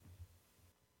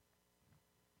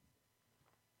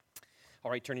All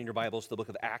right, turning your Bibles to the book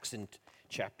of Acts in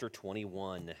chapter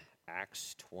 21.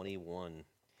 Acts 21.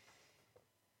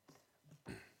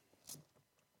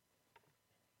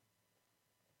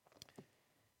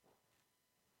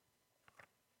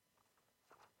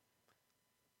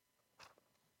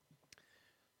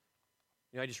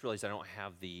 I just realized I don't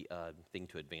have the thing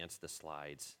to advance the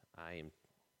slides.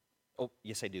 Oh,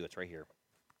 yes, I do. It's right here.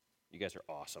 You guys are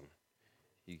awesome.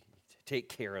 You take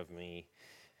care of me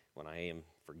when I am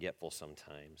forgetful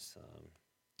sometimes.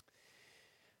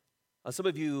 Some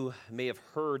of you may have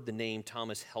heard the name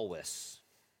Thomas Helwys.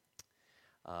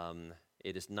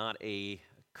 It is not a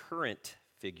current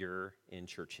figure in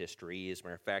church history. As a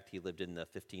matter of fact, he lived in the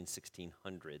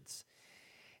 1600s.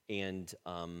 And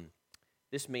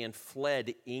this man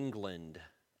fled England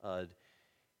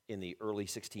in the early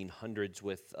 1600s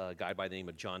with a guy by the name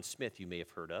of John Smith, you may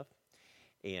have heard of.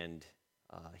 And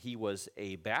he was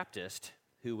a Baptist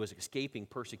who was escaping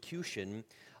persecution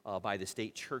by the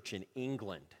state church in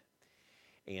England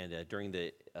and during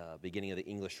the beginning of the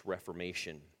English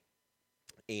Reformation.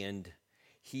 And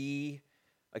he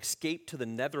escaped to the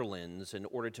Netherlands in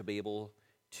order to be able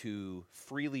to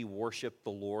freely worship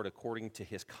the Lord according to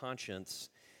his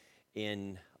conscience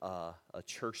in a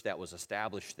church that was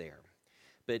established there.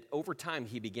 But over time,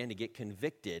 he began to get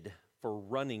convicted for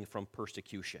running from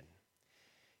persecution.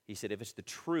 He said, if it's the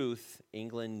truth,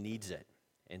 England needs it.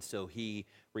 And so he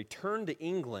returned to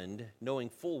England knowing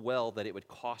full well that it would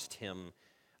cost him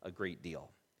a great deal.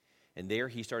 And there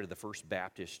he started the First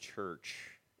Baptist Church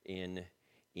in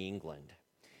England.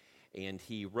 And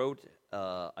he wrote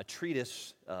a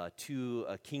treatise to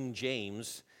King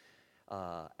James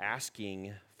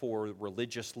asking for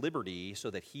religious liberty so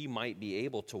that he might be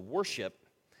able to worship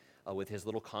with his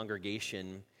little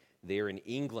congregation there in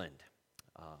England.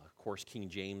 Of course, King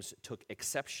James took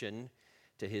exception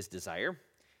to his desire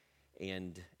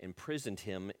and imprisoned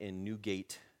him in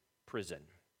Newgate Prison,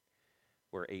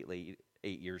 where 8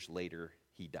 years later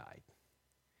he died.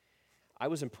 I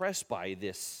was impressed by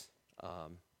this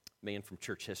man from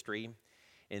church history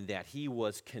in that he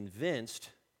was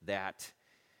convinced that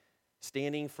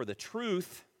standing for the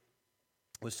truth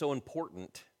was so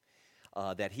important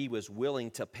that he was willing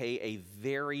to pay a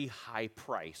very high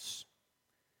price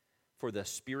for the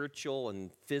spiritual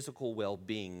and physical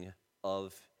well-being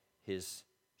of his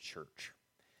church.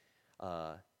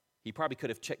 He probably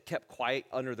could have kept quiet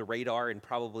under the radar and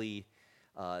probably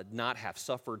not have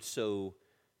suffered so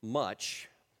much,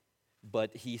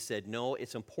 but he said, no,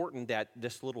 it's important that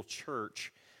this little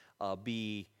church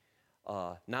be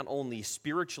not only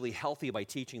spiritually healthy by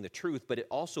teaching the truth, but it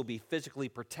also be physically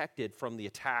protected from the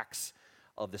attacks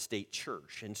of the state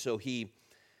church. And so he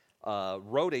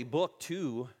wrote a book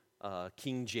to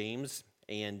King James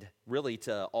and really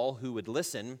to all who would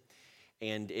listen,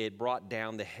 and it brought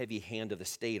down the heavy hand of the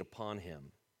state upon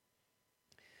him.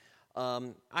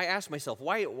 I asked myself,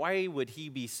 why would he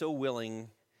be so willing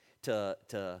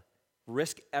to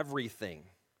risk everything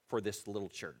for this little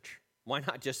church? Why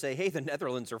not just say, hey, the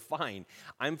Netherlands are fine.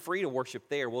 I'm free to worship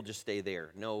there. We'll just stay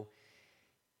there. No,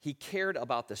 he cared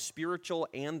about the spiritual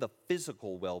and the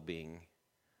physical well-being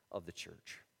of the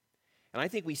church. And I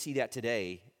think we see that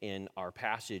today in our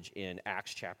passage in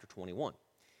Acts chapter 21.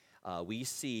 We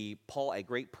see Paul at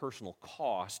great personal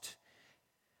cost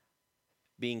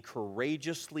being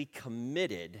courageously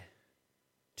committed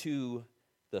to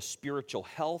the spiritual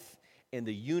health and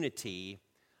the unity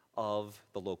of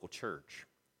the local church.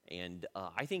 And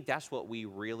I think that's what we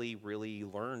really, really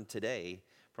learn today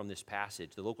from this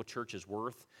passage. The local church is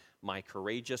worth my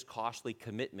courageous, costly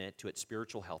commitment to its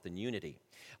spiritual health and unity.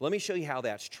 Let me show you how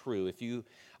that's true.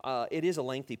 It is a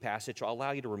lengthy passage, so I'll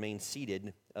allow you to remain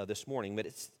seated this morning, but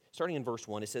it's starting in verse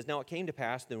 1. It says, now it came to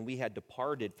pass that when we had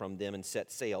departed from them and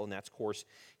set sail, and that's, of course,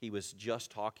 he was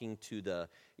just talking to the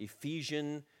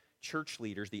Ephesian church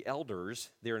leaders, the elders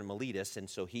there in Miletus, and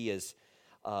so he is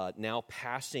now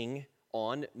passing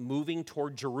on, moving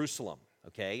toward Jerusalem,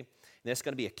 okay? And that's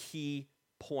going to be a key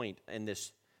point in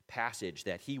this passage,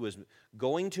 that he was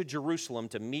going to Jerusalem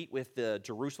to meet with the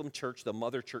Jerusalem church, the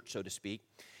mother church, so to speak,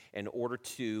 in order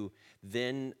to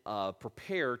then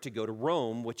prepare to go to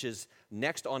Rome, which is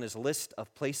next on his list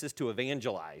of places to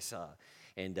evangelize.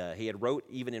 And he had wrote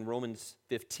even in Romans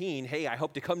 15, hey, I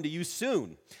hope to come to you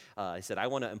soon. He said, I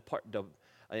want to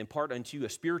impart unto you a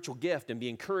spiritual gift and be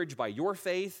encouraged by your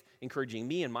faith, encouraging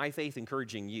me, and my faith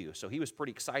encouraging you. So he was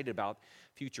pretty excited about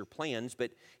future plans,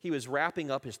 but he was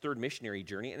wrapping up his third missionary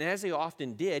journey. And as he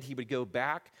often did, he would go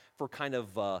back for kind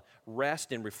of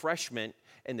rest and refreshment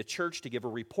in the church to give a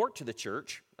report to the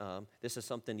church This is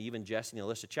something even Jesse and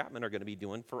Alyssa Chapman are going to be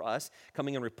doing for us,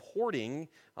 coming and reporting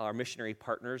our missionary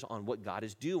partners on what God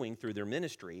is doing through their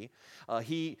ministry.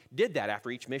 He did that after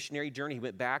each missionary journey. He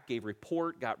went back, gave a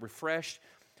report, got refreshed,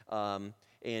 and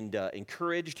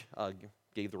encouraged,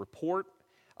 gave the report,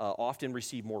 often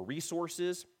received more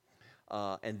resources,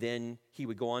 and then he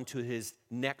would go on to his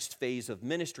next phase of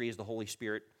ministry as the Holy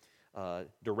Spirit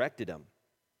directed him.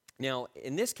 Now,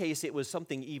 in this case, it was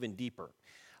something even deeper.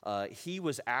 He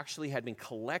had been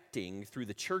collecting through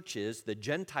the churches, the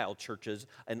Gentile churches,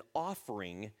 an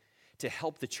offering to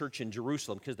help the church in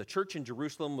Jerusalem, because the church in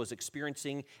Jerusalem was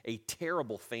experiencing a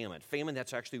terrible famine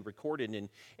that's actually recorded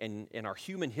in our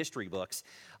human history books.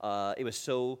 It was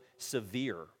so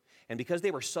severe. And because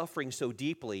they were suffering so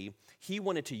deeply, he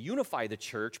wanted to unify the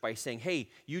church by saying, hey,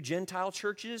 you Gentile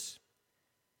churches,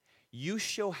 you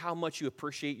show how much you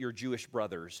appreciate your Jewish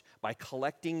brothers by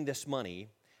collecting this money.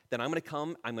 Then I'm going to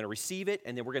come, I'm going to receive it,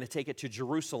 and then we're going to take it to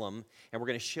Jerusalem, and we're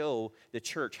going to show the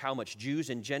church how much Jews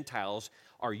and Gentiles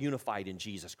are unified in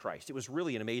Jesus Christ. It was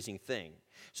really an amazing thing.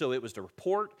 So it was to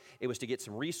report, it was to get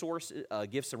some resources,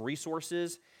 give some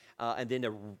resources, and then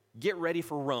to get ready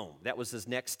for Rome. That was his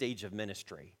next stage of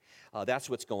ministry. That's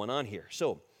what's going on here.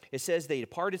 So it says they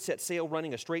departed, set sail,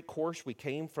 running a straight course. We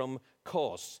came from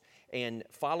Kos, and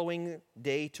following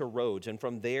day to Rhodes, and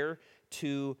from there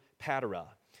to Patara.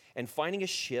 And finding a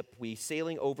ship, we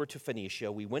sailing over to Phoenicia,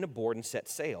 we went aboard and set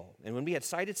sail. And when we had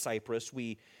sighted Cyprus,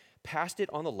 we passed it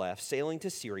on the left, sailing to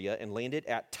Syria, and landed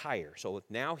at Tyre. So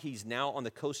now he's on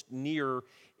the coast near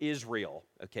Israel,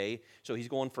 okay? So he's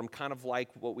going from kind of like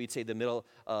what we'd say the middle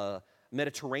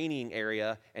Mediterranean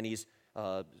area, and he's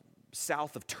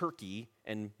south of Turkey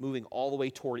and moving all the way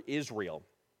toward Israel.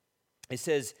 It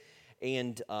says,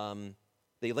 and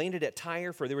they landed at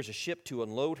Tyre, for there was a ship to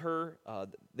unload her.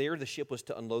 There the ship was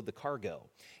to unload the cargo.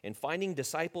 And finding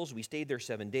disciples, we stayed there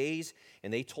 7 days,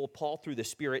 and they told Paul through the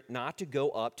Spirit not to go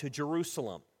up to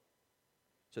Jerusalem.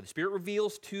 So the Spirit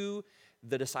reveals to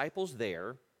the disciples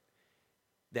there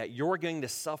that you're going to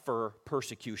suffer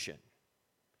persecution.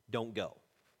 Don't go,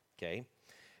 okay?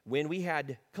 When we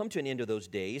had come to an end of those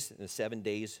days, the 7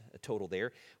 days total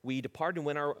there, we departed and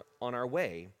went on our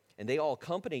way. And they all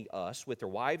accompanied us with their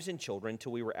wives and children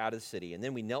till we were out of the city. And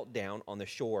then we knelt down on the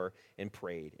shore and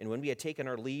prayed. And when we had taken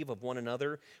our leave of one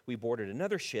another, we boarded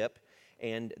another ship,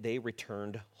 and they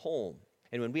returned home.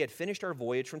 And when we had finished our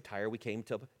voyage from Tyre, we came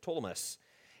to Ptolemais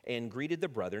and greeted the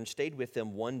brethren, stayed with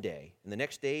them one day. And the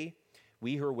next day,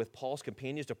 we who were with Paul's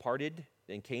companions departed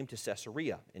and came to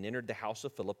Caesarea and entered the house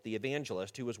of Philip the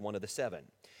evangelist, who was one of the 7,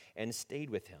 and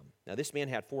stayed with him. Now this man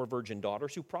had 4 virgin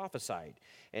daughters who prophesied.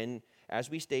 And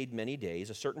as we stayed many days,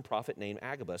 a certain prophet named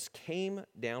Agabus came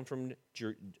down from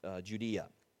Judea,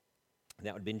 and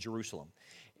that would have been Jerusalem.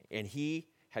 And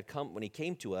when he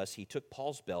came to us, he took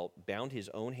Paul's belt, bound his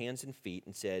own hands and feet,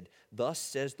 and said, "Thus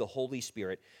says the Holy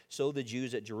Spirit, so the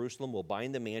Jews at Jerusalem will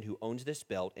bind the man who owns this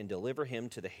belt and deliver him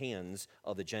to the hands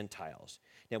of the Gentiles."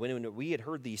 Now when we had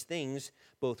heard these things,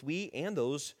 both we and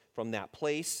those from that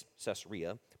place,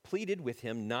 Caesarea, pleaded with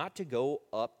him not to go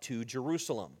up to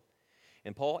Jerusalem.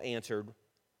 And Paul answered,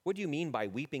 "What do you mean by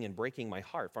weeping and breaking my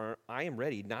heart? For I am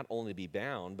ready not only to be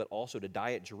bound, but also to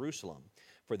die at Jerusalem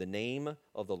for the name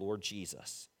of the Lord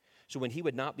Jesus." So when he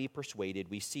would not be persuaded,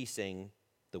 we ceased, saying,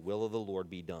 "The will of the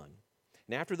Lord be done."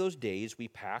 And after those days, we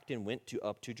packed and went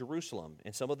up to Jerusalem.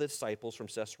 And some of the disciples from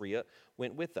Caesarea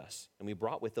went with us. And we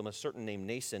brought with them a certain named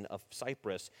Nason of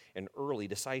Cyprus, an early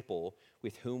disciple,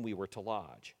 with whom we were to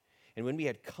lodge. And when we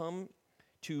had come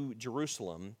to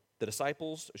Jerusalem,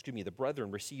 the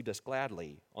brethren received us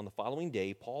gladly. On the following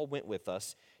day, Paul went with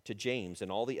us to James,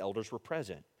 and all the elders were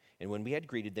present. And when we had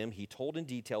greeted them, he told in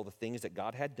detail the things that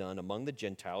God had done among the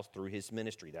Gentiles through his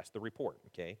ministry. That's the report,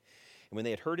 okay? And when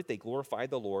they had heard it, they glorified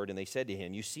the Lord, and they said to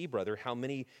him, "You see, brother, how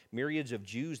many myriads of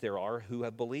Jews there are who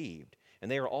have believed. And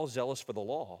they are all zealous for the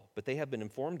law. But they have been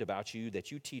informed about you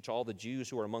that you teach all the Jews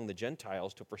who are among the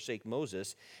Gentiles to forsake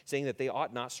Moses, saying that they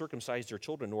ought not circumcise their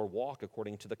children nor walk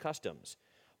according to the customs.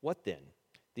 What then?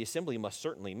 The assembly must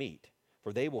certainly meet,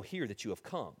 for they will hear that you have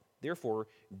come. Therefore,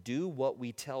 do what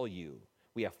we tell you.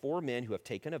 We have 4 men who have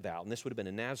taken a vow," and this would have been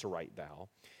a Nazirite vow.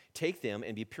 "Take them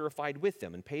and be purified with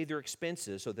them, and pay their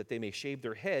expenses, so that they may shave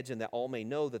their heads, and that all may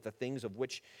know that the things of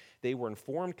which they were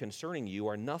informed concerning you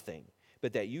are nothing,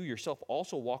 but that you yourself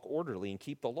also walk orderly and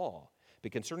keep the law.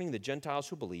 But concerning the Gentiles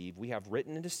who believe, we have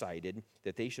written and decided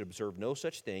that they should observe no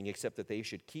such thing, except that they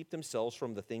should keep themselves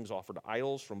from the things offered to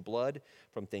idols, from blood,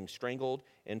 from things strangled,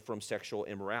 and from sexual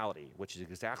immorality," which is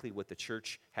exactly what the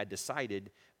church had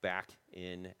decided back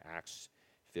in Acts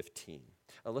 15.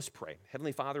 Let's pray.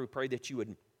 Heavenly Father, we pray that you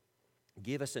would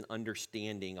give us an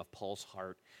understanding of Paul's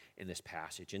heart in this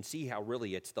passage and see how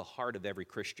really it's the heart of every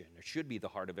Christian. It should be the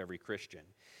heart of every Christian.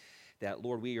 That,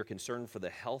 Lord, we are concerned for the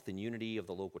health and unity of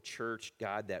the local church.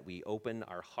 God, that we open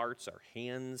our hearts, our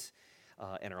hands,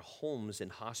 and our homes in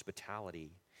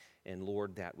hospitality. And,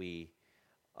 Lord, that we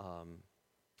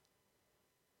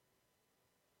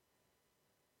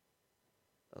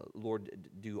Lord,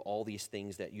 do all these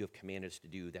things that you have commanded us to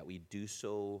do, that we do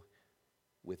so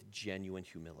with genuine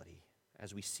humility,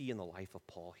 as we see in the life of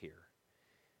Paul here.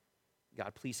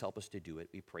 God, please help us to do it.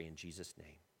 We pray in Jesus'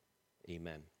 name.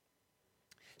 Amen.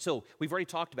 So we've already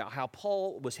talked about how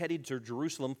Paul was headed to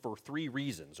Jerusalem for 3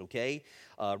 reasons, okay?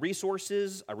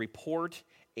 Resources, a report,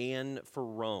 and for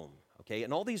Rome, okay?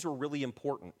 And all these are really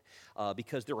important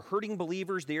because there were hurting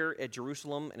believers there at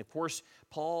Jerusalem. And of course,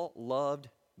 Paul loved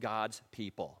God's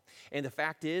people. And the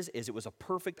fact is it was a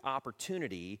perfect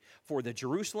opportunity for the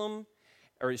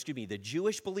the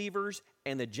Jewish believers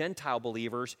and the Gentile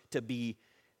believers to be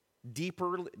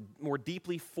more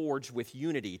deeply forged with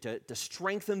unity, to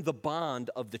strengthen the bond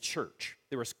of the church.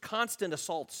 There was constant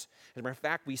assaults. As a matter of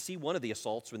fact, we see one of the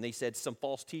assaults when they said some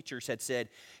false teachers had said,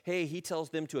 hey, he tells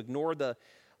them to ignore the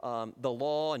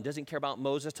law and doesn't care about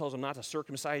Moses, tells them not to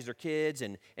circumcise their kids,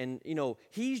 and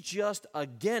he's just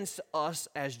against us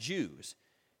as Jews.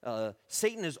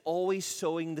 Satan is always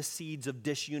sowing the seeds of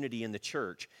disunity in the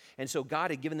church. And so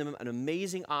God had given them an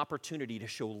amazing opportunity to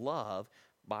show love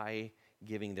by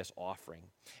giving this offering.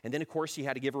 And then, of course, he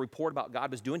had to give a report about what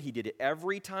God was doing. He did it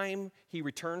every time he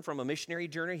returned from a missionary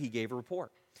journey. He gave a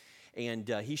report. And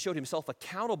he showed himself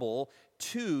accountable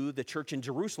to the church in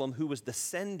Jerusalem, who was the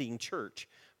sending church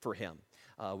for him.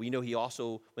 We know he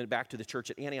also went back to the church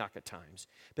at Antioch at times.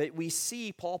 But we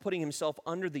see Paul putting himself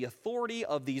under the authority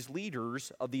of these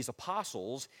leaders, of these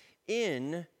apostles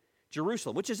in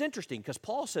Jerusalem, which is interesting because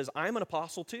Paul says, I'm an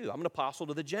apostle too. I'm an apostle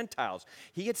to the Gentiles.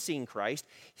 He had seen Christ.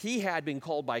 He had been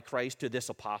called by Christ to this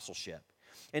apostleship.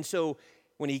 And so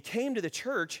when he came to the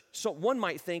church, so one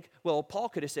might think, well, Paul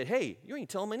could have said, hey, you ain't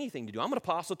telling me anything to do. I'm an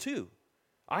apostle too.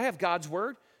 I have God's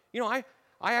word. I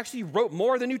actually wrote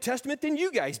more of the New Testament than you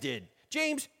guys did.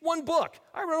 James, 1 book.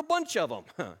 I wrote a bunch of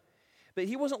them. But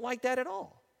he wasn't like that at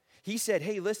all. He said,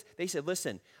 hey,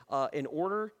 listen, in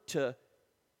order to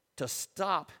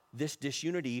stop this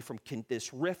disunity,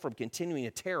 this rift from continuing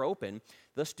to tear open,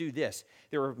 let's do this.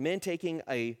 There were men taking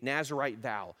a Nazirite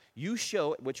vow. You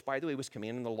show, which by the way was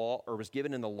commanded in the law or was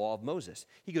given in the law of Moses.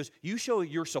 He goes, you show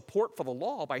your support for the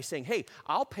law by saying, hey,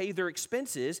 I'll pay their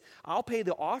expenses, I'll pay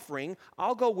the offering,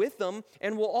 I'll go with them,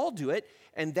 and we'll all do it.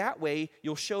 And that way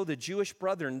you'll show the Jewish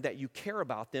brethren that you care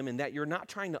about them and that you're not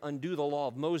trying to undo the law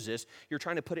of Moses. You're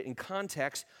trying to put it in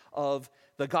context of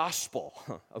the gospel,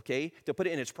 okay, to put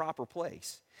it in its proper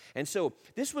place. And so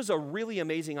this was a really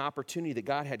amazing opportunity that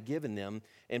God had given them,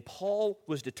 and Paul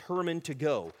was determined to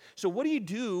go. So what do you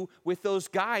do with those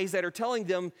guys that are telling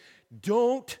them,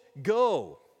 don't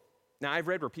go? Now, I've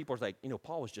read where people are like,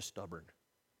 Paul was just stubborn.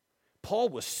 Paul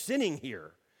was sinning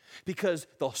here because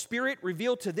the Spirit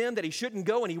revealed to them that he shouldn't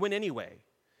go, and he went anyway.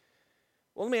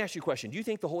 Well, let me ask you a question. Do you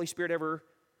think the Holy Spirit ever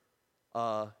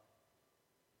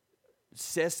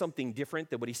says something different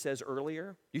than what he says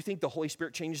earlier? You think the Holy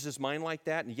Spirit changes his mind like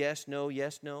that? And yes, no?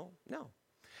 No.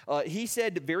 He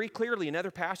said very clearly in other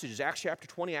passages, Acts chapter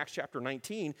 20, Acts chapter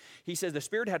 19, he says the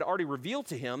Spirit had already revealed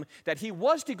to him that he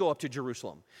was to go up to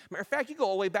Jerusalem. Matter of fact, you go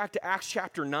all the way back to Acts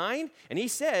chapter 9, and he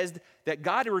says that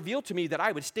God had revealed to me that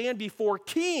I would stand before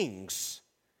kings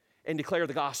and declare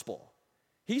the gospel.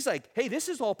 He's like, hey, this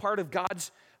is all part of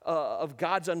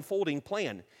God's unfolding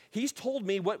plan. He's told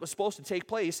me what was supposed to take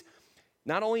place.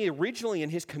 Not only originally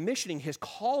in his commissioning, his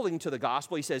calling to the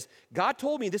gospel, he says, God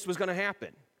told me this was going to happen.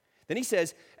 Then he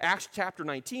says, Acts chapter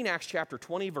 19, Acts chapter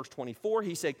 20, verse 24,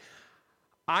 he said,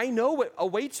 I know what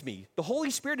awaits me. The Holy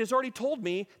Spirit has already told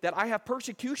me that I have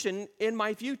persecution in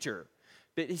my future.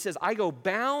 But he says, I go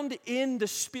bound in the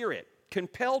Spirit,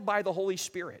 compelled by the Holy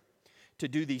Spirit to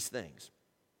do these things.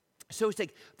 So it's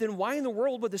like, then why in the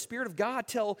world would the Spirit of God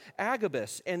tell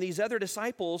Agabus and these other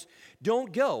disciples,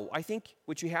 don't go? I think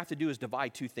what you have to do is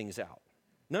divide 2 things out.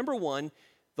 Number one,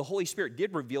 the Holy Spirit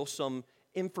did reveal some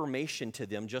information to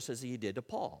them just as he did to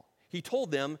Paul. He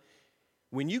told them,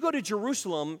 when you go to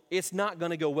Jerusalem, it's not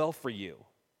going to go well for you.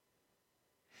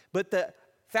 But the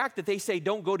fact that they say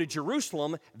don't go to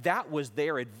Jerusalem, that was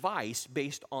their advice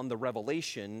based on the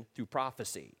revelation through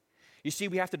prophecy. You see,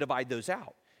 we have to divide those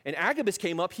out. And Agabus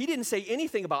came up, he didn't say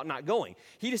anything about not going.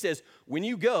 He just says, when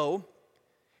you go,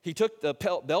 he took the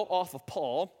belt off of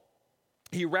Paul,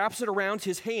 he wraps it around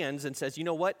his hands and says, you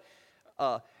know what,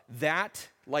 that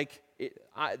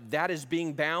that is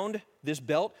being bound, this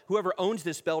belt. Whoever owns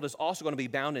this belt is also going to be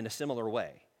bound in a similar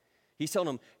way. He's telling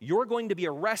them, you're going to be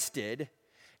arrested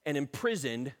and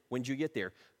imprisoned when you get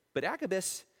there. But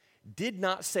Agabus did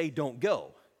not say don't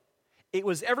go. It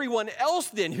was everyone else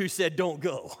then who said don't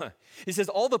go. He says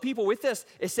all the people with us,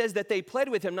 it says that they pled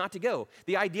with him not to go.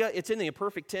 The idea, it's in the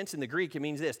imperfect tense in the Greek, it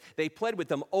means this. They pled with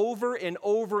them over and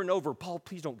over and over. Paul,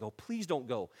 please don't go. Please don't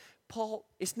go. Paul,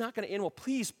 it's not going to end well.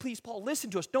 Please, Paul, listen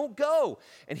to us. Don't go.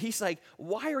 And he's like,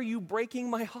 why are you breaking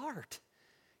my heart?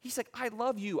 He's like, I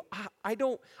love you. I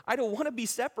don't want to be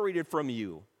separated from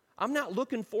you. I'm not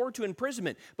looking forward to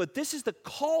imprisonment, but this is the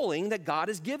calling that God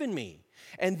has given me.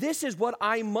 And this is what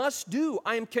I must do.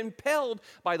 I am compelled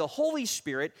by the Holy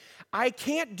Spirit. I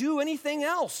can't do anything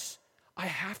else. I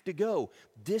have to go.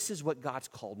 This is what God's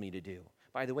called me to do.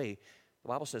 By the way, the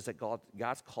Bible says that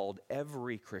God's called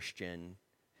every Christian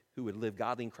who would live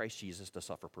godly in Christ Jesus to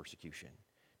suffer persecution,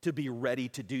 to be ready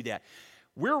to do that.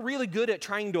 We're really good at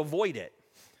trying to avoid it.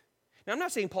 Now, I'm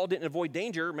not saying Paul didn't avoid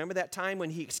danger. Remember that time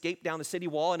when he escaped down the city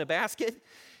wall in a basket?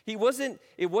 It wasn't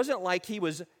like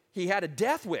he had a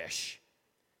death wish.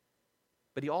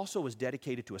 But he also was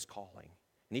dedicated to his calling.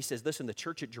 And he says, listen, the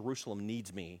church at Jerusalem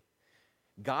needs me.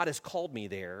 God has called me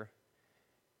there,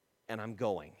 and I'm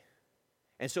going.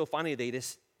 And so finally they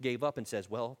just gave up and says,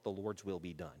 well, the Lord's will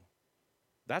be done.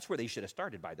 That's where they should have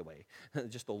started, by the way.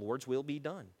 Just the Lord's will be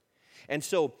done. And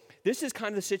so this is kind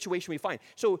of the situation we find.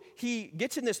 So he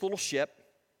gets in this little ship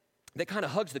that kind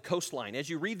of hugs the coastline. As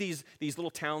you read these little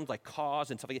towns like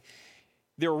Kos and stuff like that,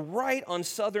 they're right on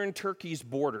southern Turkey's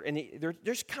border. And they're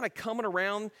just kind of coming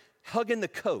around, hugging the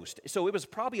coast. So it was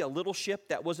probably a little ship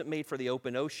that wasn't made for the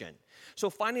open ocean. So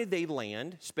finally they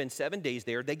land, spend 7 days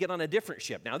there. They get on a different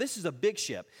ship. Now this is a big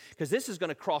ship because this is going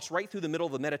to cross right through the middle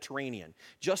of the Mediterranean,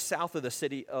 just south of the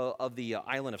city of the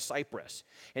island of Cyprus.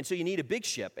 And so you need a big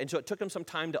ship. And so it took them some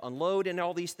time to unload and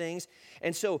all these things.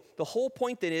 And so the whole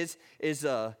point then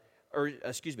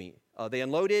they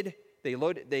unloaded.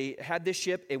 They had this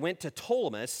ship. It went to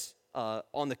Ptolemais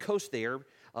on the coast there,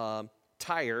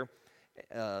 Tyre.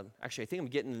 Actually, I think I'm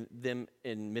getting them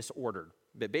in misorder.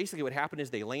 But basically what happened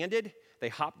is they landed, they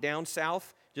hopped down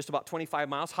south, just about 25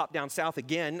 miles, hopped down south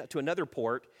again to another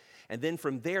port, and then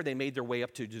from there they made their way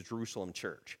up to the Jerusalem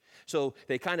church. So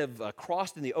they kind of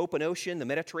crossed in the open ocean, the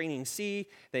Mediterranean Sea,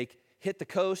 they hit the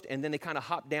coast, and then they kind of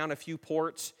hopped down a few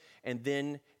ports, and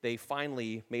then they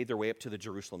finally made their way up to the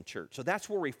Jerusalem church. So that's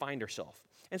where we find ourselves.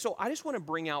 And so I just want to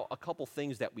bring out a couple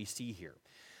things that we see here.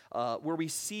 Where we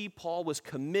see Paul was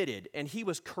committed, and he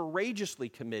was courageously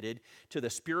committed to the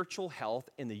spiritual health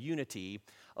and the unity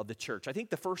of the church. I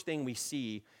think the first thing we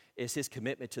see is his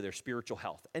commitment to their spiritual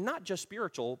health. And not just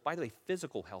spiritual, by the way,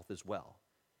 physical health as well.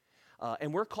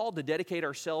 And we're called to dedicate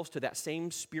ourselves to that same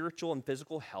spiritual and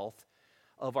physical health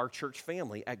of our church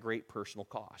family at great personal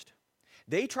cost.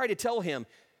 They try to tell him,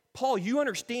 Paul, you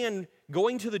understand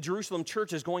going to the Jerusalem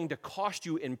church is going to cost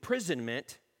you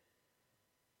imprisonment.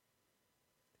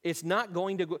 It's not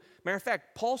going to go. Matter of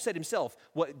fact, Paul said himself,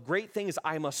 what great things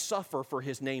I must suffer for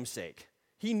his name's sake.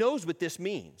 He knows what this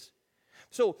means.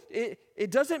 So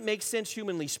it doesn't make sense,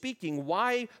 humanly speaking,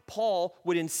 why Paul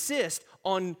would insist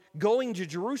on going to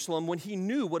Jerusalem when he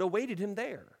knew what awaited him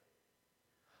there.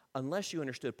 Unless you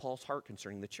understood Paul's heart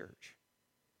concerning the church.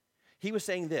 He was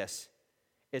saying this,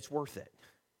 it's worth it.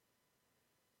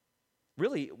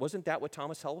 Really, wasn't that what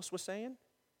Thomas Helwys was saying?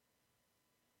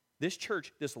 This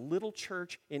church, this little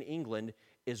church in England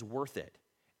is worth it.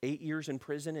 8 years in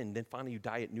prison and then finally you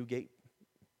die at Newgate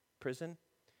prison?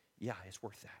 Yeah, it's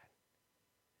worth that.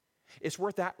 It's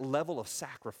worth that level of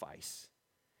sacrifice.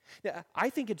 Now, I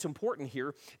think it's important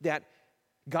here that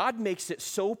God makes it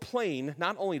so plain,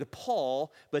 not only to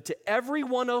Paul, but to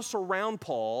everyone else around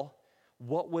Paul,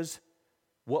 what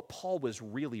Paul was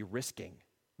really risking,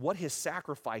 what his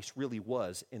sacrifice really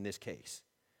was in this case.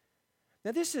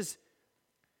 Now, this is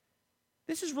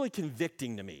really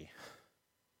convicting to me.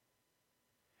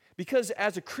 Because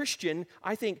as a Christian,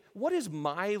 I think, what is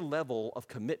my level of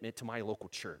commitment to my local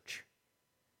church?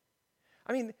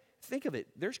 I mean, think of it.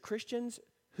 There's Christians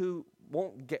who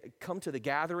won't come to the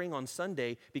gathering on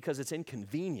Sunday because it's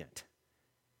inconvenient.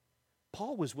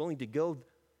 Paul was willing to go.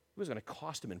 It was going to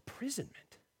cost him imprisonment.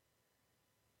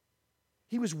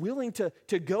 He was willing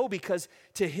to go because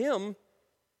to him,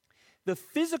 the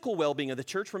physical well-being of the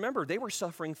church, remember, they were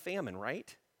suffering famine,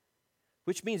 right?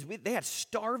 Which means they had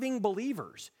starving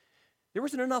believers. There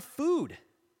wasn't enough food.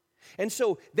 And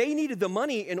so they needed the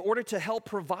money in order to help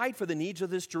provide for the needs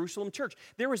of this Jerusalem church.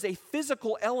 There was a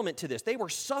physical element to this. They were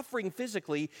suffering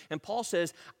physically, and Paul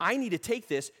says, I need to take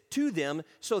this to them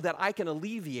so that I can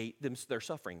alleviate their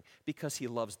suffering because he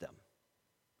loves them.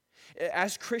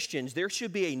 As Christians, there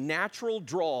should be a natural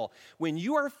draw. When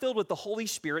you are filled with the Holy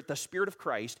Spirit, the Spirit of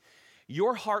Christ,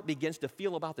 your heart begins to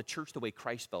feel about the church the way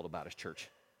Christ felt about his church.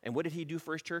 And what did he do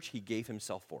for his church? He gave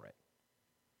himself for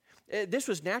it. This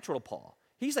was natural to Paul.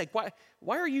 He's like,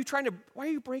 why are you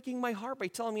breaking my heart by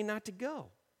telling me not to go?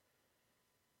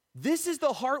 This is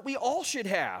the heart we all should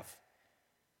have.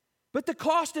 But the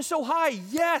cost is so high.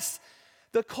 Yes,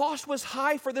 the cost was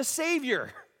high for the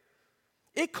Savior.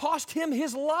 It cost him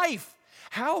his life.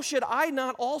 How should I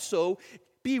not also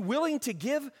be willing to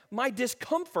give my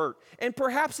discomfort and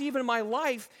perhaps even my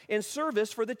life in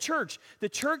service for the church? The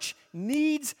church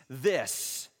needs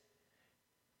this.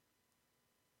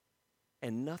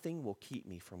 And nothing will keep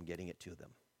me from getting it to them.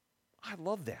 I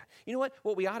love that. You know what?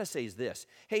 What we ought to say is this.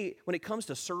 Hey, when it comes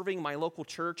to serving my local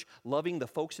church, loving the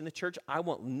folks in the church, I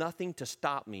want nothing to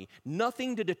stop me,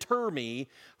 nothing to deter me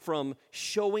from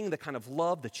showing the kind of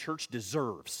love the church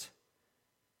deserves,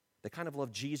 the kind of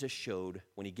love Jesus showed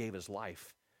when he gave his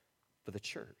life for the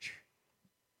church.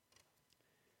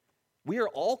 We are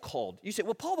all called. You say,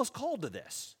 well, Paul was called to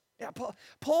this. Yeah,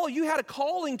 Paul, you had a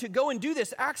calling to go and do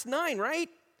this. Acts 9, right?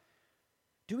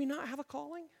 Do we not have a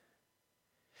calling?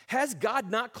 Has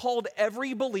God not called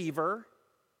every believer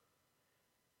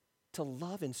to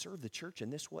love and serve the church in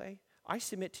this way? I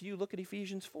submit to you, look at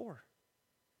Ephesians 4.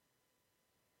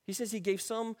 He says he gave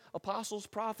some apostles,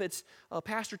 prophets,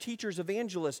 pastor, teachers,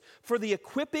 evangelists for the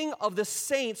equipping of the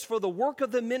saints for the work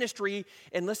of the ministry.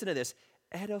 And listen to this,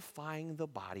 edifying the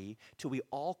body till we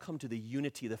all come to the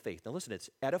unity of the faith. Now listen, it's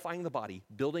edifying the body,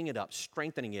 building it up,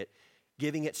 strengthening it,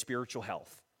 giving it spiritual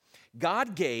health.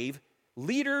 God gave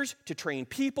leaders to train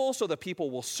people so the people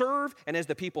will serve, and as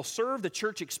the people serve, the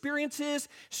church experiences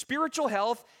spiritual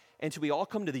health until we all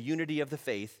come to the unity of the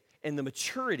faith and the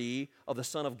maturity of the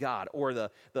Son of God, or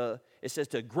it says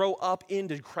to grow up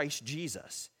into Christ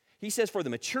Jesus. He says for the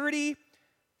maturity,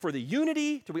 for the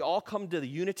unity, till we all come to the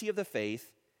unity of the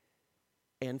faith,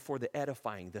 and for the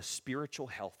edifying, the spiritual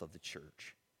health of the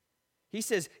church. He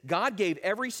says God gave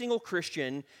every single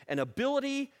Christian an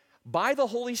ability by the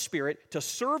Holy Spirit to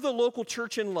serve the local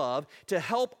church in love, to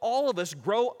help all of us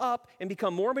grow up and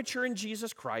become more mature in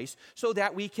Jesus Christ so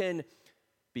that we can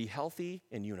be healthy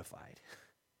and unified.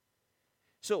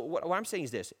 So what I'm saying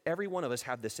is this, every one of us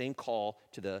have the same call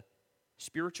to the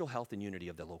spiritual health and unity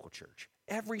of the local church.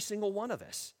 Every single one of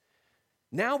us.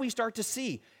 Now we start to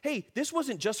see, hey, this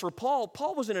wasn't just for Paul.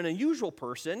 Paul wasn't an unusual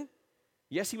person.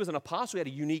 Yes, he was an apostle. He had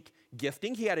a unique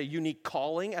gifting. He had a unique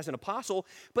calling as an apostle,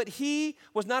 but he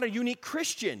was not a unique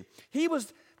Christian. He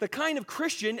was the kind of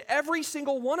Christian every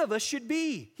single one of us should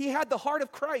be. He had the heart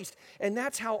of Christ, and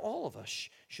that's how all of us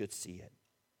should see it.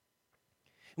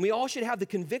 And we all should have the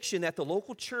conviction that the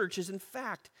local church is, in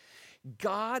fact,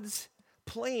 God's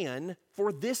plan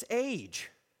for this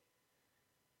age.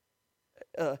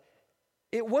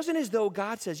 It wasn't as though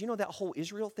God says, you know, that whole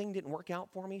Israel thing didn't work out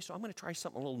for me, so I'm going to try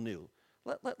something a little new.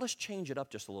 Let's change it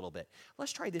up just a little bit.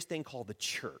 Let's try this thing called the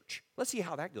church. Let's see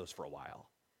how that goes for a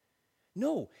while.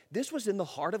 No, this was in the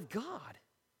heart of God.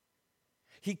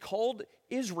 He called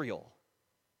Israel.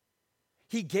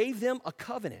 He gave them a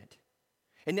covenant.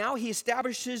 And now he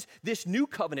establishes this new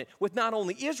covenant with not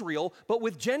only Israel, but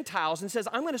with Gentiles, and says,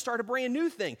 I'm going to start a brand new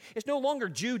thing. It's no longer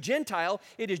Jew, Gentile.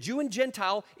 It is Jew and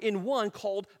Gentile in one,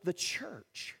 called the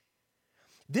church.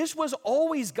 This was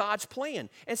always God's plan.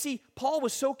 And see, Paul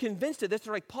was so convinced of this.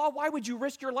 They're like, Paul, why would you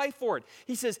risk your life for it?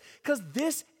 He says, because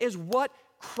this is what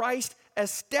Christ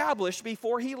established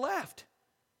before he left.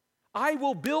 I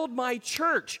will build my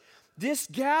church. This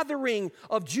gathering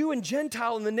of Jew and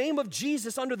Gentile in the name of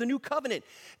Jesus under the new covenant.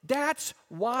 That's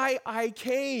why I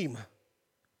came,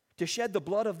 to shed the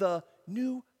blood of the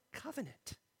new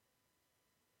covenant.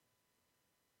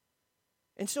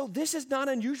 And so this is not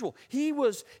unusual. He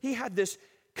had this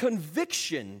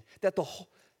conviction that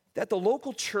the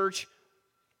local church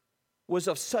was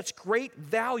of such great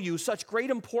value, such great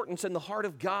importance in the heart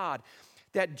of God,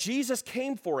 that Jesus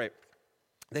came for it,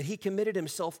 that he committed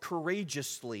himself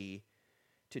courageously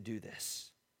to do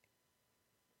this.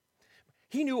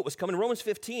 He knew it was coming. In Romans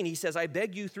 15, he says, I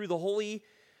beg you through the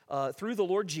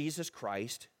Lord Jesus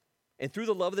Christ, and through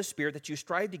the love of the Spirit, that you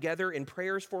strive together in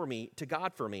prayers for me, to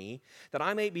God for me, that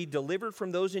I may be delivered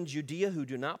from those in Judea who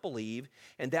do not believe,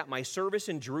 and that my service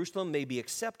in Jerusalem may be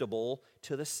acceptable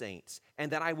to the saints,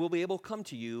 and that I will be able to come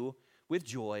to you with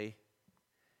joy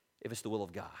if it's the will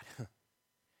of God.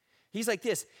 He's like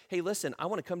this, hey, listen, I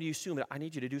want to come to you soon, but I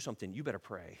need you to do something. You better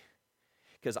pray,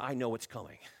 because I know it's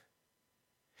coming.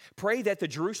 Pray that the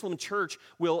Jerusalem church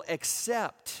will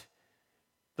accept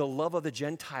the love of the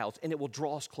Gentiles, and it will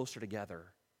draw us closer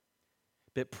together.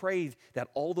 but pray that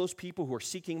all those people who are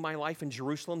seeking my life in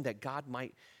Jerusalem, that God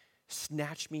might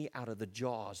snatch me out of the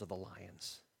jaws of the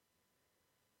lions.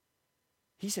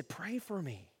 He said, pray for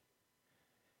me.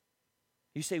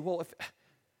 You say, well,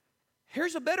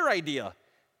 here's a better idea.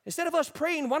 Instead of us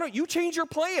praying, why don't you change your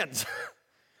plans?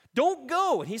 Don't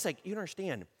go. And he's like, you don't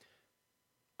understand.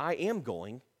 I am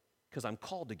going because I'm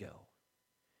called to go.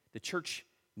 The church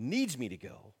needs me to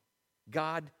go.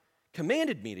 God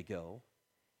commanded me to go.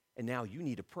 And now you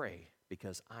need to pray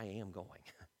because I am going.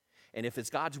 And if it's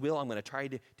God's will, I'm going to try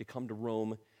to come to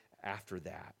Rome after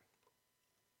that.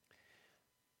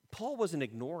 Paul wasn't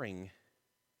ignoring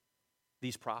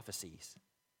these prophecies.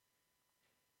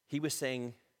 He was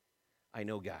saying, I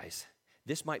know, guys,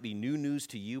 this might be new news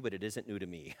to you, but it isn't new to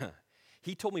me.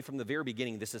 He told me from the very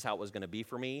beginning this is how it was going to be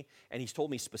for me, and he's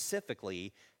told me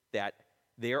specifically that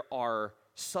there are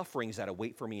sufferings that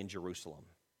await for me in Jerusalem.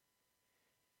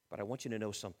 But I want you to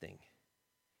know something.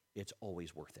 It's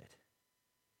always worth it.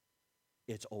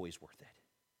 It's always worth it.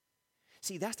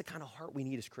 See, that's the kind of heart we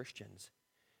need as Christians.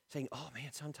 Saying, oh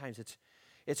man, sometimes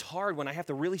it's hard when I have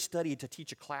to really study to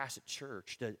teach a class at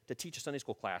church, to teach a Sunday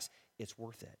school class. It's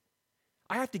worth it.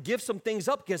 I have to give some things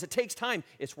up because it takes time.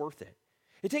 It's worth it.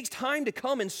 It takes time to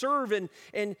come and serve and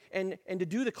to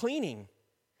do the cleaning.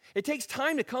 It takes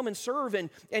time to come and serve and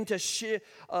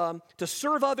to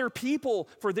serve other people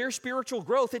for their spiritual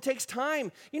growth. It takes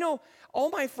time. You know, all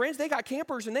my friends, they got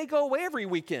campers and they go away every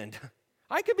weekend.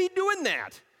 I could be doing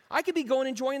that. I could be going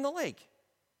enjoying the lake.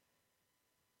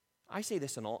 I say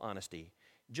this in all honesty.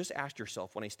 Just ask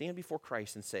yourself, when I stand before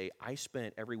Christ and say, I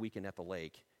spent every weekend at the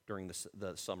lake during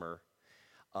the summer,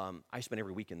 I spent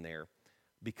every weekend there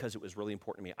because it was really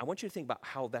important to me. I want you to think about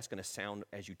how that's going to sound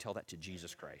as you tell that to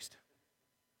Jesus Christ.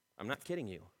 I'm not kidding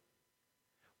you.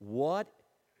 What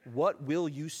will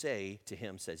you say to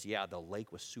him? Says, yeah, the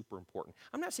lake was super important.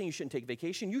 I'm not saying you shouldn't take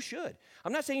vacation. You should.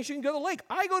 I'm not saying you shouldn't go to the lake.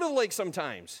 I go to the lake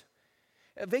sometimes.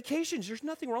 Vacations, there's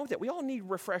nothing wrong with that. We all need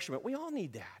refreshment. We all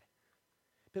need that.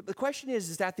 But the question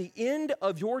is at the end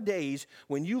of your days,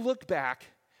 when you look back,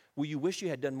 will you wish you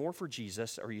had done more for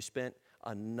Jesus or you spent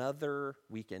another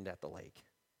weekend at the lake?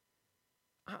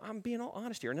 I'm being all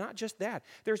honest here. Not just that.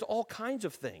 There's all kinds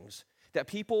of things that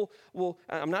people will,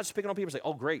 I'm not just picking on people and say,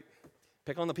 oh, great,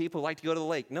 pick on the people who like to go to the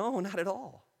lake. No, not at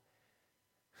all.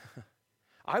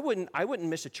 I wouldn't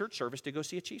miss a church service to go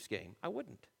see a Chiefs game. I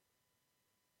wouldn't.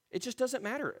 It just doesn't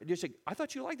matter. You say, I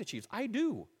thought you liked the Chiefs. I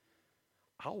do.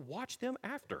 I'll watch them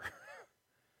after.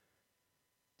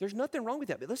 There's nothing wrong with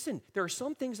that. But listen, there are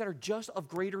some things that are just of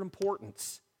greater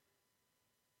importance.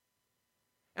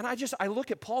 And I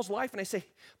look at Paul's life and I say,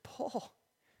 Paul,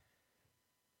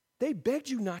 they begged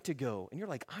you not to go. And you're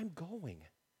like, I'm going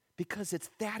because it's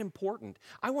that important.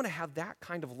 I want to have that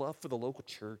kind of love for the local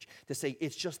church to say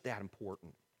it's just that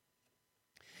important.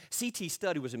 C.T.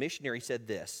 Studd, who was a missionary, said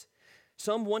this: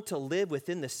 some want to live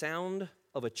within the sound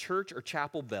of a church or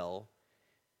chapel bell,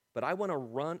 but I want to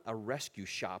run a rescue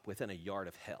shop within a yard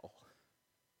of hell.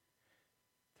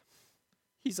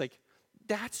 He's like,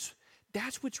 that's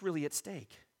what's really at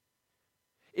stake.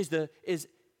 Is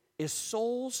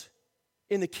souls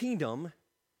in the kingdom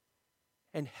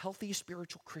and healthy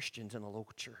spiritual Christians in a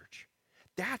local church.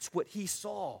 That's what he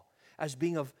saw as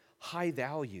being of high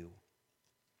value.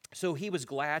 So he was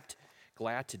glad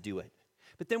to do it.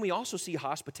 But then we also see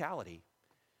hospitality.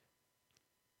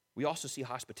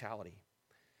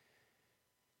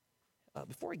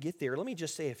 Before I get there, let me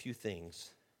just say a few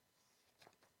things.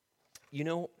 You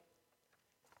know,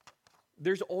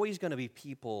 there's always going to be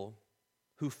people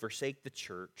who forsake the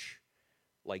church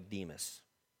like Demas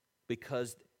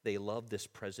because they love this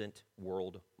present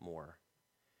world more.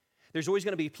 There's always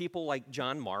going to be people like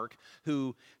John Mark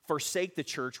who forsake the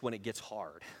church when it gets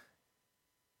hard.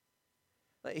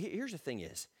 Here's the thing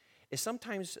is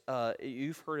sometimes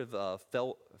you've heard of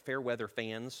fair weather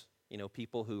fans, you know,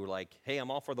 people who are like, hey, I'm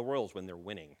all for the Royals when they're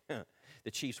winning,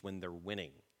 the Chiefs when they're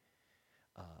winning.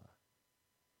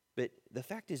 But the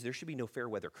fact is there should be no fair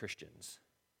weather Christians.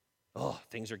 Oh,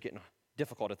 things are getting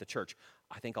difficult at the church.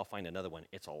 I think I'll find another one.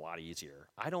 It's a lot easier.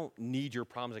 I don't need your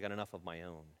problems. I got enough of my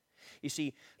own. You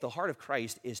see, the heart of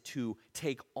Christ is to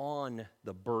take on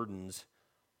the burdens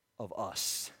of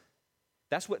us.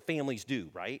 That's what families do,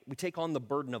 right? We take on the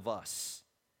burden of us.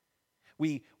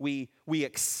 We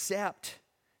accept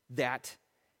that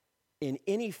in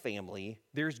any family,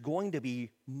 there's going to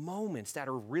be moments that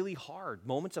are really hard,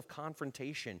 moments of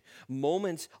confrontation,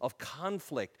 moments of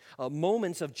conflict,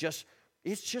 moments of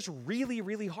it's just really,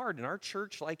 really hard. And our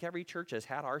church, like every church, has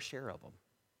had our share of them.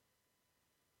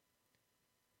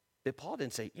 But Paul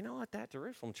didn't say, you know what, that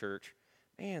Jerusalem church,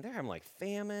 man, they're having like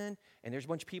famine, and there's a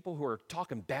bunch of people who are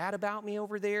talking bad about me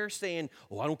over there, saying,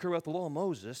 oh, I don't care about the law of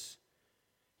Moses.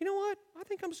 You know what? I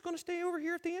think I'm just going to stay over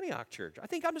here at the Antioch church. I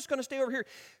think I'm just going to stay over here.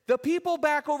 The people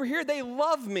back over here, they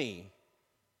love me.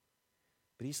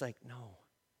 But he's like, no,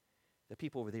 the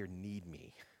people over there need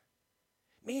me.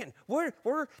 Man,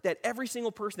 we're that every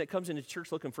single person that comes into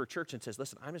church looking for a church and says,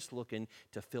 listen, I'm just looking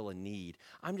to fill a need.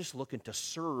 I'm just looking to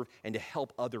serve and to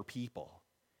help other people.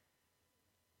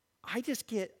 I just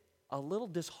get a little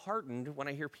disheartened when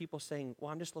I hear people saying,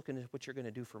 well, I'm just looking at what you're going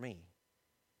to do for me.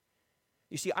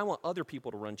 You see, I want other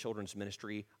people to run children's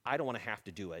ministry. I don't want to have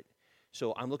to do it.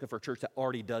 So I'm looking for a church that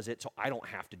already does it so I don't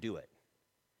have to do it.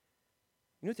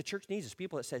 You know what the church needs is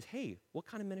people that says, hey, what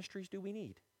kind of ministries do we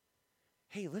need?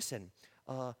 Hey, listen,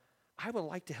 I would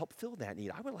like to help fill that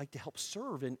need. I would like to help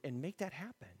serve and make that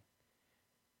happen.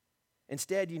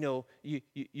 Instead,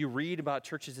 you read about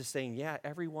churches as saying, yeah,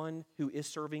 everyone who is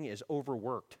serving is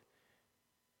overworked.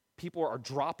 People are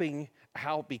dropping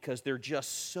out because they're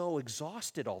just so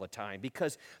exhausted all the time,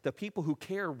 because the people who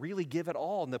care really give it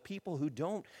all, and the people who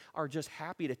don't are just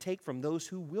happy to take from those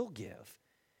who will give.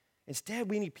 Instead,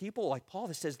 we need people like Paul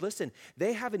that says, listen,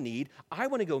 they have a need. I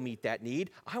want to go meet that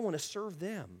need. I want to serve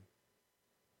them.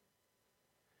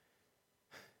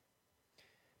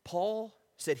 Paul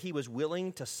said he was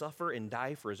willing to suffer and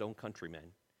die for his own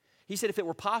countrymen. He said if it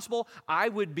were possible, I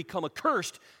would become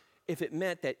accursed if it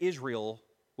meant that Israel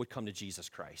would come to Jesus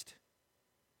Christ.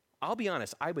 I'll be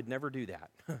honest, I would never do that.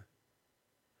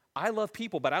 I love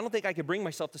people, but I don't think I could bring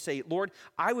myself to say, Lord,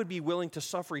 I would be willing to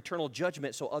suffer eternal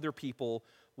judgment so other people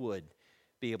would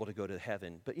be able to go to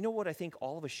heaven. But you know what I think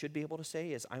all of us should be able to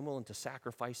say is I'm willing to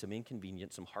sacrifice some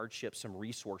inconvenience, some hardship, some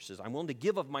resources. I'm willing to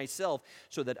give of myself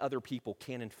so that other people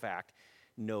can, in fact,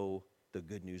 know the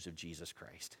good news of Jesus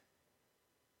Christ.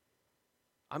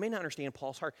 I may not understand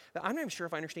Paul's heart, but I'm not even sure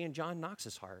if I understand John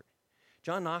Knox's heart.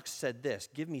 John Knox said this,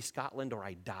 give me Scotland or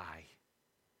I die.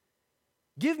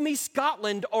 Give me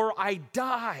Scotland or I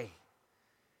die.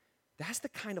 That's the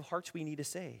kind of hearts we need to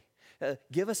say.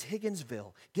 Give us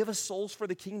Higginsville. Give us Souls for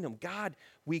the Kingdom. God,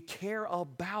 we care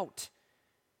about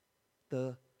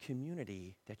the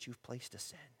community that you've placed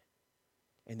us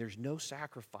in. And there's no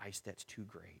sacrifice that's too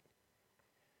great.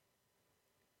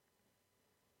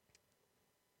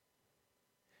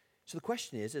 So the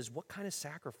question is what kind of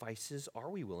sacrifices are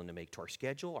we willing to make to our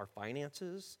schedule, our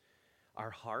finances,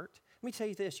 our heart? Let me tell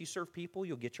you this, you serve people,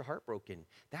 you'll get your heart broken.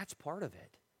 That's part of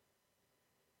it.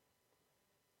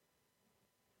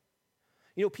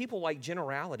 You know, people like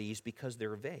generalities because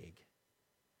they're vague.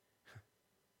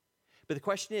 But the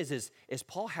question is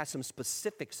Paul has some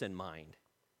specifics in mind.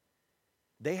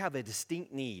 They have a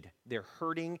distinct need. They're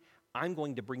hurting. I'm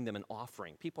going to bring them an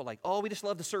offering. People are like, oh, we just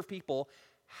love to serve people.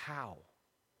 How?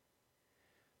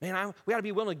 Man, we got to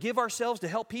be willing to give ourselves to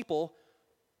help people.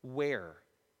 Where?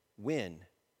 When?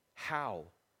 How?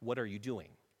 What are you doing?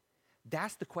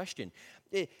 That's the question.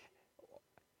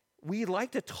 We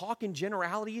like to talk in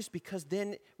generalities because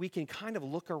then we can kind of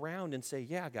look around and say,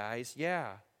 yeah, guys,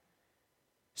 yeah.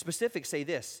 Specifics say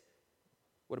this.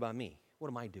 What about me? What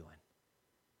am I doing?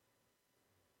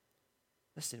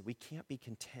 Listen, we can't be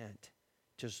content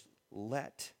to just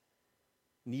let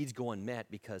needs go unmet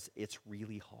because it's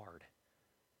really hard.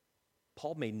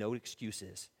 Paul made no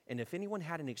excuses. And if anyone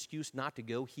had an excuse not to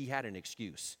go, he had an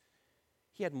excuse.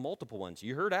 He had multiple ones.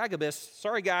 You heard Agabus.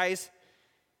 Sorry, guys.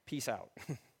 Peace out.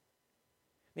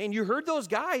 Man, you heard those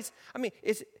guys. I mean,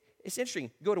 it's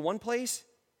interesting. Go to one place,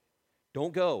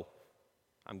 don't go.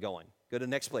 I'm going. Go to the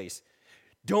next place.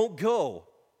 Don't go.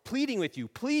 Pleading with you,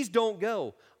 please don't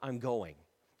go. I'm going.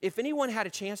 If anyone had a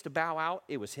chance to bow out,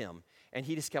 it was him. And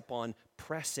he just kept on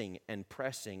pressing and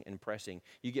pressing and pressing.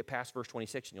 You get past verse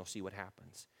 26 and you'll see what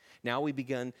happens. Now we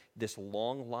begin this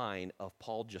long line of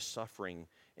Paul just suffering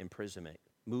imprisonment,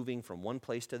 moving from one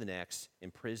place to the next,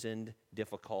 imprisoned,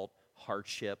 difficult,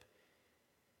 hardship.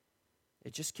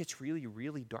 It just gets really,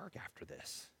 really dark after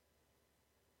this.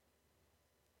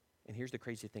 And here's the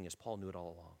crazy thing is Paul knew it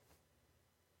all along.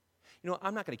 You know,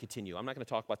 I'm not going to continue. I'm not going to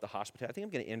talk about the hospitality. I think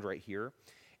I'm going to end right here.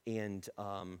 And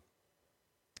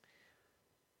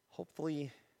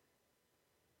hopefully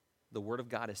the Word of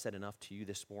God has said enough to you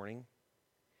this morning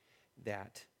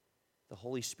that the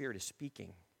Holy Spirit is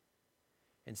speaking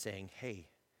and saying, hey,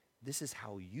 this is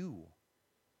how you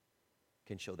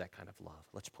can show that kind of love.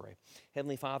 Let's pray.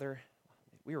 Heavenly Father,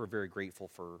 we are very grateful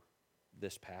for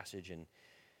this passage. And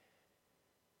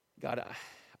God,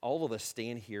 all of us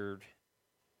stand here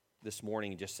this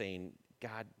morning just saying,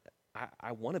 God,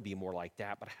 I want to be more like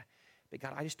that, but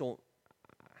God, I just don't,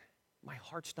 my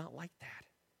heart's not like that.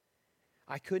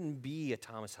 I couldn't be a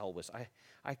Thomas Helwys.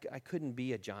 I couldn't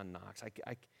be a John Knox.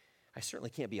 I certainly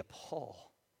can't be a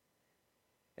Paul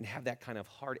and have that kind of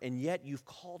heart. And yet you've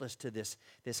called us to this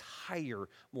higher,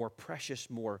 more precious,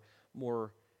 more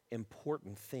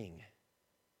important thing,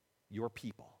 your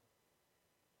people.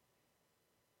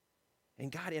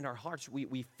 And God, in our hearts,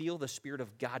 we feel the Spirit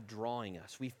of God drawing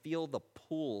us. We feel the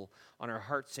pull on our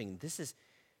hearts saying, this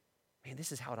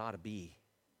is how it ought to be.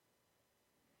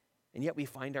 And yet we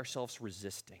find ourselves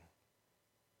resisting.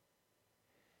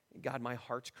 God, my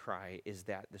heart's cry is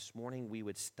that this morning we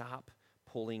would stop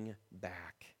pulling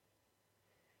back.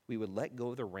 We would let go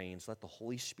of the reins, let the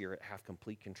Holy Spirit have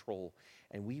complete control,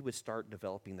 and we would start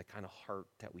developing the kind of heart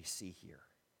that we see here.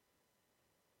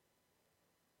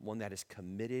 One that is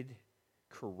committed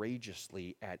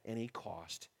courageously at any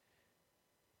cost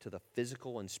to the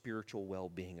physical and spiritual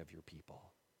well-being of your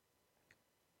people.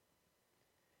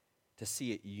 To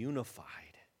see it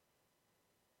unified,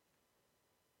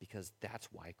 because that's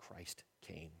why Christ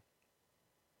came,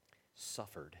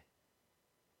 suffered,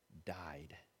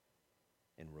 died,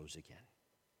 and rose again.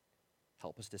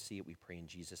 Help us to see it, we pray in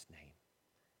Jesus' name.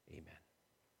 Amen.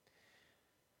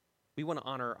 We want to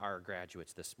honor our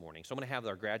graduates this morning. So I'm going to have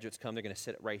our graduates come. They're going to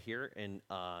sit right here. And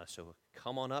so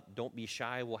come on up. Don't be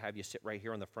shy. We'll have you sit right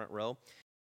here on the front row.